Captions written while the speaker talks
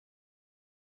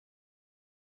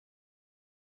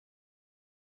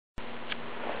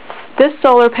This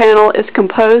solar panel is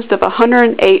composed of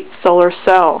 108 solar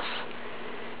cells.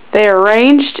 They are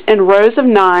arranged in rows of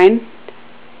 9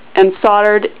 and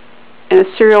soldered in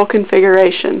a serial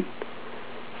configuration.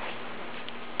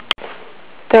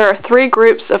 There are 3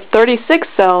 groups of 36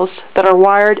 cells that are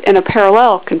wired in a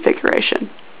parallel configuration.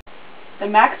 The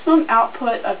maximum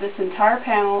output of this entire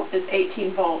panel is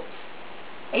 18 volts.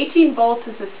 18 volts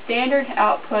is a standard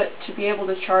output to be able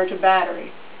to charge a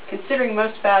battery, considering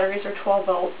most batteries are 12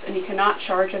 volts and you cannot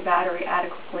charge a battery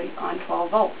adequately on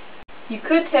 12 volts. You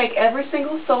could take every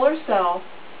single solar cell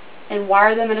and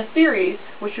wire them in a series,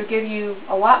 which would give you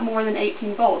a lot more than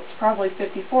 18 volts, probably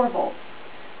 54 volts.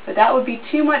 But that would be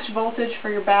too much voltage for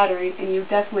your battery, and you would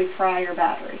definitely fry your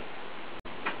battery.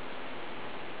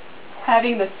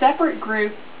 Having the separate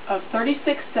group of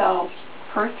 36 cells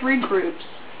per 3 groups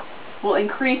will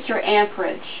increase your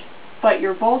amperage, but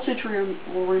your voltage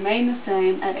will remain the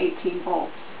same at 18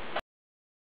 volts.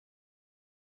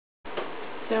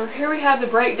 So here we have the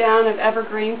breakdown of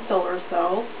evergreen solar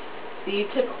cells. The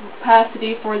typical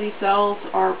capacity for these cells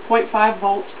are 0.5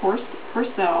 volts per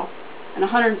cell and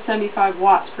 175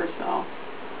 watts per cell.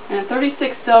 In a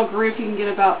 36 cell group you can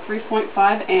get about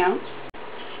 3.5 amps.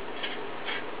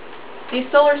 These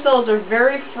solar cells are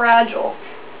very fragile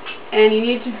and you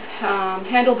need to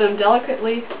handle them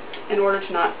delicately in order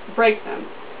to not break them.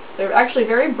 They're actually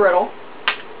very brittle.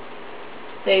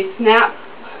 They snap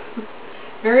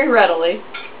very readily,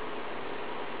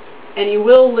 and you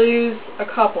will lose a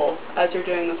couple as you're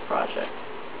doing this project.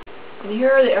 And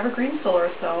here are the evergreen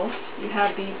solar cells. You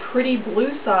have the pretty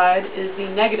blue side is the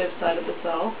negative side of the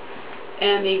cell,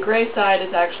 and the gray side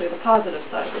is actually the positive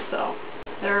side of the cell.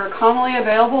 They're commonly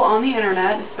available on the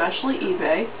internet, especially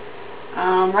eBay.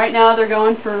 Right now they're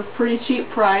going for a pretty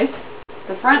cheap price.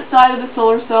 The front side of the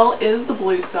solar cell is the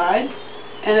blue side,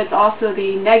 and it's also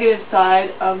the negative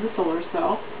side of the solar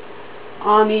cell.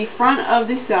 On the front of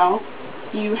the cell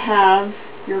you have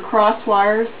your cross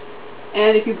wires,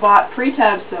 and if you bought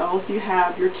pre-tab cells, you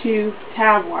have your 2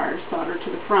 tab wires soldered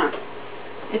to the front.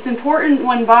 It's important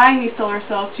when buying these solar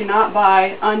cells to not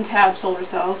buy untabbed solar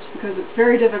cells because it's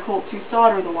very difficult to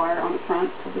solder the wire on the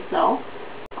front of the cell.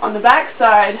 On the back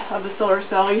side of the solar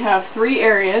cell you have 3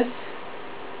 areas,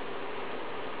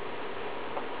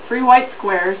 3 white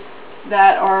squares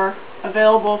that are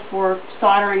available for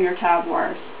soldering your tab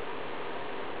wires.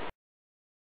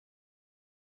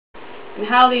 And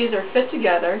how these are fit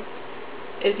together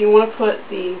is you want to put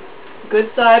the good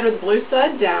side or the blue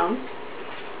side down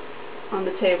on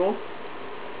the table,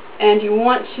 and you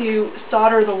want to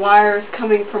solder the wires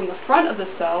coming from the front of the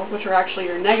cell, which are actually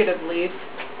your negative leads,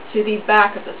 to the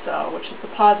back of the cell, which is the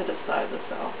positive side of the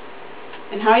cell.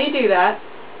 And how you do that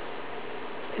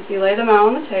is you lay them out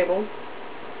on the table,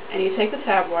 and you take the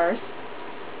tab wires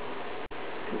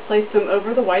and place them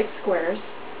over the white squares,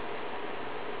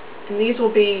 and these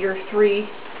will be your 3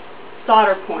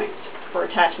 solder points for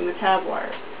attaching the tab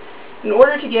wires. In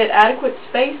order to get adequate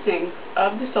spacing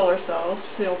of the solar cells,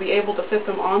 so you'll be able to fit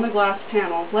them on the glass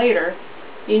panel later,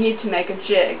 you need to make a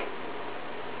jig.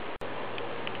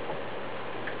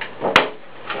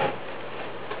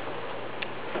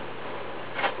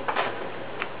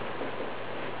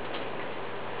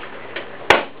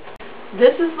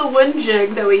 This is the wooden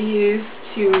jig that we use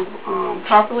to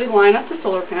properly line up the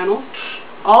solar panels.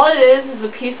 All it is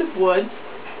a piece of wood,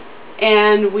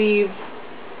 and we've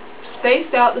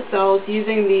spaced out the cells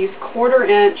using these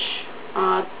 1/4-inch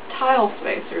tile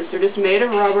spacers. They're just made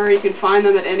of rubber. You can find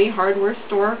them at any hardware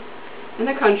store in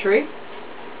the country.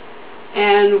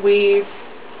 And we've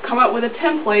come up with a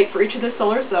template for each of the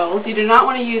solar cells. You do not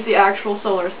want to use the actual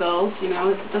solar cells, you know,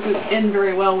 it doesn't end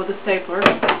very well with a stapler.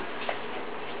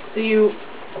 So you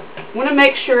want to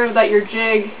make sure that your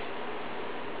jig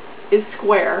is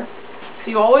square. So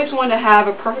you always want to have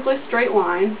a perfectly straight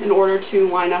line in order to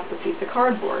line up the piece of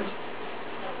cardboard.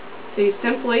 So you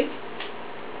simply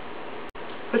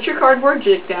put your cardboard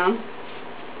jig down,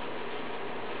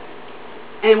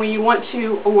 and when you want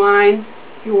to align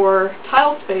your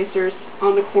tile spacers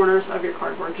on the corners of your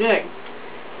cardboard jig,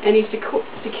 and you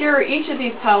secure each of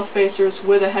these tile spacers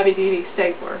with a heavy-duty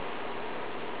stapler.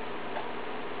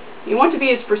 You want to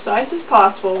be as precise as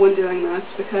possible when doing this,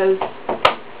 because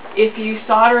if you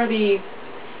solder the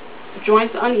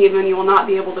joints uneven, you will not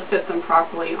be able to fit them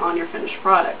properly on your finished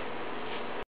product.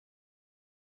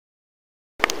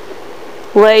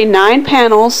 Lay 9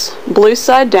 panels, blue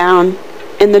side down,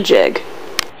 in the jig.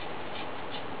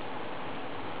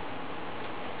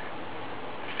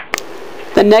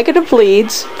 The negative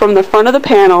leads from the front of the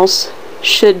panels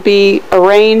should be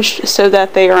arranged so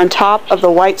that they are on top of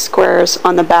the white squares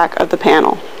on the back of the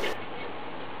panel.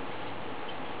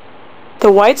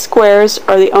 The white squares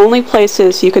are the only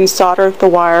places you can solder the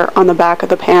wire on the back of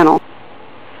the panel.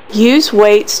 Use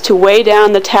weights to weigh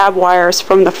down the tab wires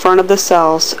from the front of the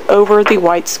cells over the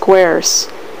white squares.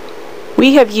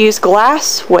 We have used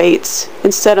glass weights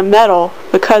instead of metal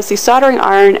because the soldering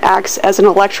iron acts as an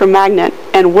electromagnet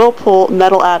and will pull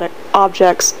metal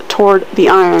objects toward the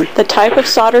iron. The type of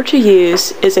solder to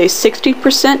use is a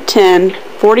 60% tin,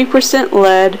 40%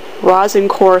 lead rosin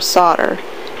core solder.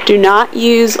 Do not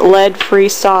use lead-free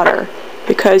solder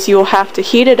because you will have to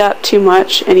heat it up too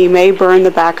much and you may burn the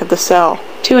back of the cell.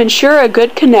 To ensure a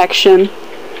good connection,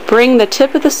 bring the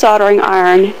tip of the soldering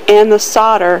iron and the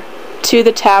solder to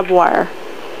the tab wire.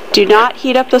 Do not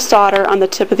heat up the solder on the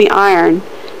tip of the iron.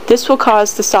 This will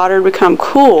cause the solder to become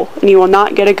cool and you will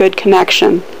not get a good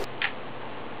connection.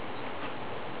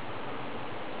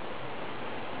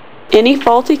 Any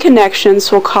faulty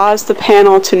connections will cause the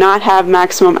panel to not have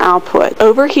maximum output.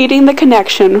 Overheating the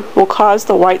connection will cause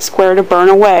the white square to burn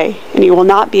away and you will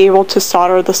not be able to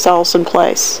solder the cells in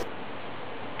place.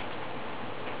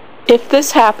 If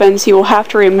this happens, you will have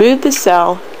to remove the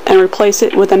cell and replace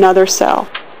it with another cell.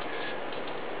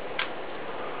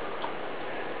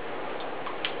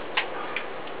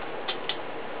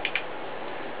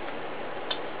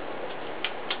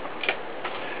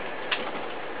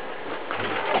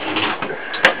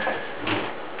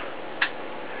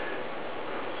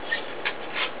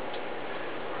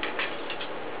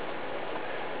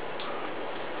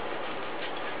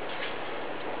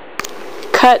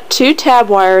 Cut 2 tab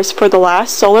wires for the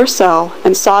last solar cell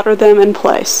and solder them in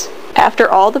place. After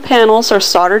all the panels are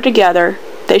soldered together,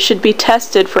 they should be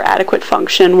tested for adequate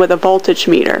function with a voltage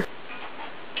meter.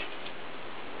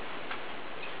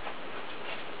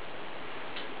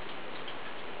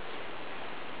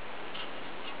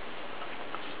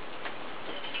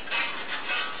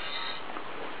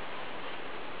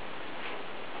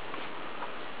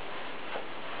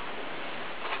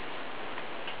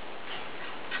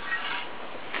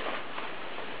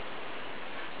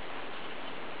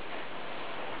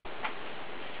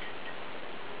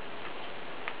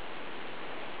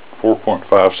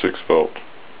 .56 volts.